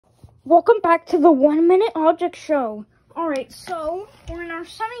Welcome back to the 1 Minute Object Show. Alright, so we're in our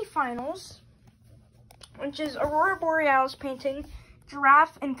semifinals, which is Aurora Borealis painting,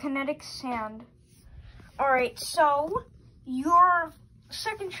 giraffe, and kinetic sand. Alright, so your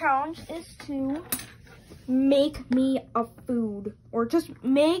second challenge is to make me a food, or just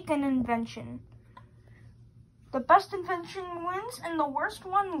make an invention. The best invention wins, and the worst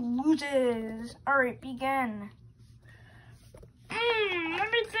one loses. Alright, begin.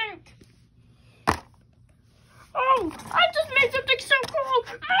 Let me think. Oh, I just made something so cool.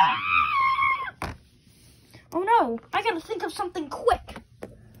 Oh no, I gotta think of something quick.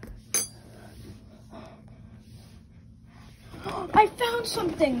 I found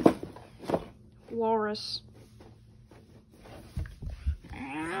something. Walrus.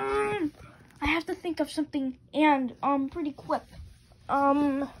 I have to think of something and pretty quick.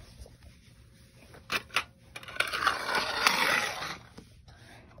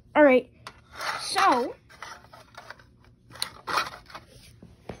 Alright, so,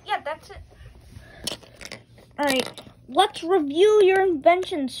 yeah, that's it. Alright, let's review your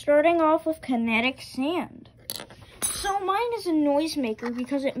invention, starting off with kinetic sand. So mine is a noisemaker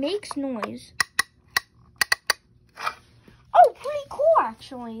because it makes noise. Oh, pretty cool,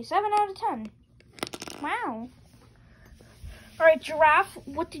 actually. 7 out of 10. Wow. Alright, giraffe,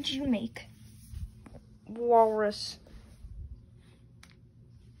 what did you make? Walrus.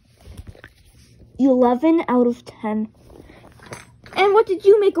 11 out of 10. And what did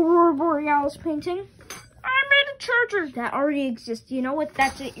you make, Aurora Borealis painting? I made a charger that already exists. You know what?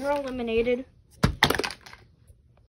 That's it. You're eliminated.